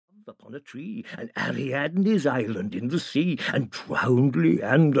upon a tree, and Ariadne's island in the sea, and drowned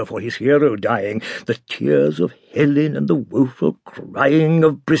Leander for his hero dying, the tears of Helen and the woeful crying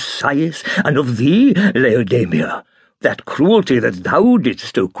of Briseis, and of thee, Laodamia, that cruelty that thou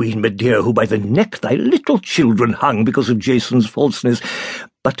didst, O Queen Medea, who by the neck thy little children hung because of Jason's falseness.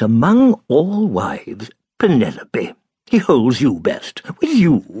 But among all wives, Penelope, he holds you best, with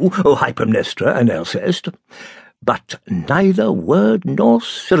you, O Hypermnestra and Alceste. But neither word nor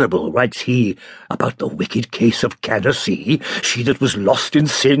syllable writes he about the wicked case of Candace, she that was lost in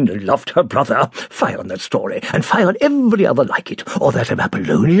sin and loved her brother. Fie on that story, and fie on every other like it, or that of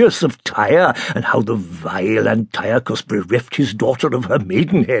Apollonius of Tyre, and how the vile Antiochus bereft his daughter of her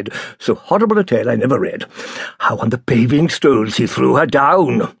maidenhead. So horrible a tale I never read. How on the paving stones he threw her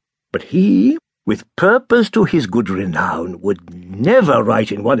down. But he, with purpose to his good renown, would never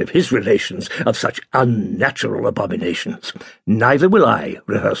write in one of his relations of such unnatural abominations. Neither will I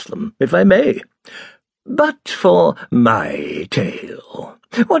rehearse them, if I may. But for my tale,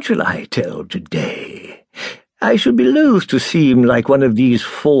 what shall I tell today? I should be loath to seem like one of these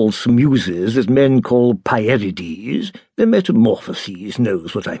false muses that men call Pierides. The Metamorphoses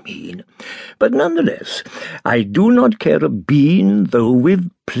knows what I mean. But nonetheless, I do not care a bean, though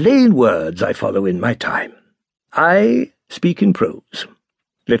with plain words I follow in my time. I speak in prose.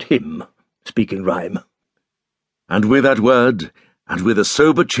 Let him speak in rhyme. And with that word, and with a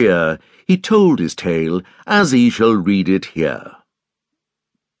sober cheer, he told his tale, as ye shall read it here.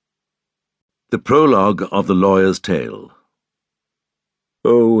 The Prologue of the Lawyer's Tale.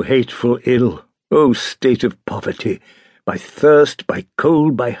 O hateful ill, O state of poverty, by thirst, by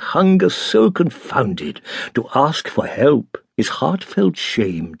cold, by hunger so confounded, to ask for help is heartfelt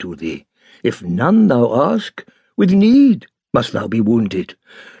shame to thee. If none thou ask, with need must thou be wounded.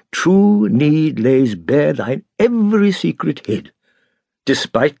 True need lays bare thine every secret hid.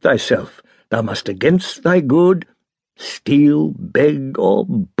 Despite thyself, thou must against thy good steal, beg, or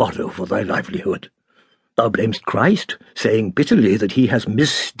borrow for thy livelihood. Thou blamest Christ, saying bitterly that he has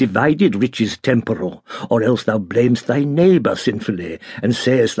misdivided riches temporal, or else thou blamest thy neighbour sinfully, and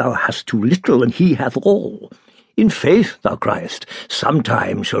sayest thou hast too little, and he hath all. In faith, thou criest,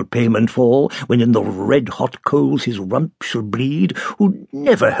 sometime shall payment fall, when in the red-hot coals his rump shall bleed, who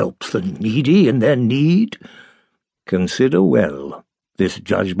never helps the needy in their need. Consider well this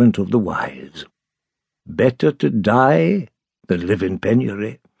judgment of the wise. Better to die than live in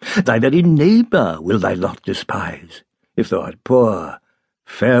penury. Thy very neighbour will thy lot despise. If thou art poor,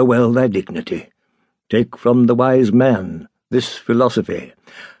 farewell thy dignity. Take from the wise man this philosophy.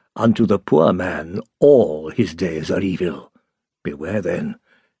 Unto the poor man all his days are evil. Beware then,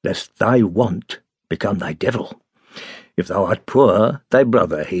 lest thy want become thy devil. If thou art poor, thy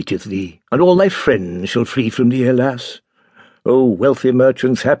brother hateth thee, and all thy friends shall flee from thee, alas. O wealthy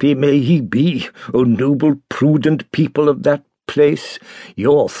merchants, happy may ye be, O noble, prudent people of that place.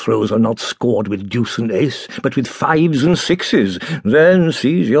 Your throws are not scored with deuce and ace, but with fives and sixes. Then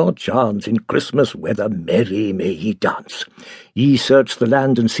seize your chance, in Christmas weather merry may ye dance. Ye search the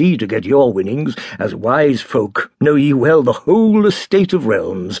land and sea to get your winnings, as wise folk know ye well the whole estate of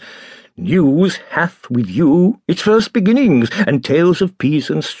realms. News hath with you its first beginnings, and tales of peace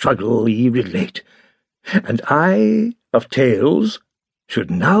and struggle ye relate. And I of tales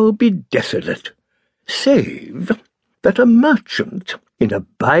should now be desolate, save that a merchant in a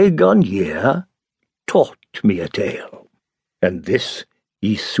bygone year taught me a tale, and this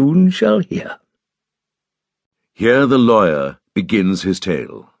ye soon shall hear. Here the lawyer begins his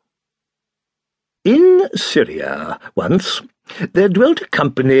tale. In Syria, once, there dwelt a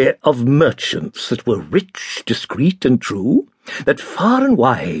company of merchants that were rich, discreet, and true, that far and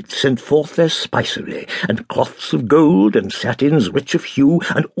wide sent forth their spicery, and cloths of gold, and satins rich of hue,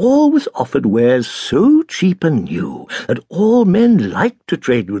 and all was offered wares so cheap and new, that all men liked to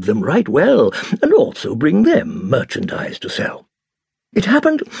trade with them right well, and also bring them merchandise to sell. It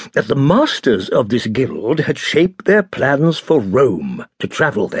happened that the masters of this guild had shaped their plans for Rome, to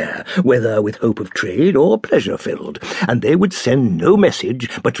travel there, whether with hope of trade or pleasure filled, and they would send no message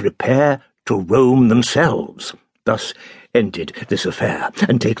but to repair to Rome themselves. Thus ended this affair,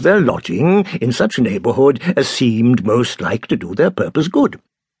 and take their lodging in such neighbourhood as seemed most like to do their purpose good.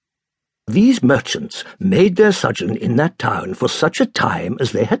 These merchants made their sojourn in that town for such a time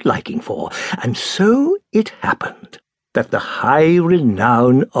as they had liking for, and so it happened that the high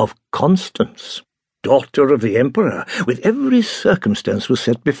renown of Constance, daughter of the emperor, with every circumstance was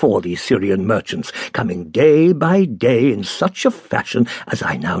set before these Syrian merchants, coming day by day in such a fashion as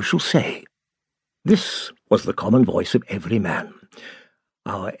I now shall say. This was the common voice of every man.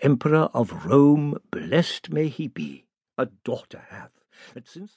 Our emperor of Rome, blessed may he be, a daughter hath, that since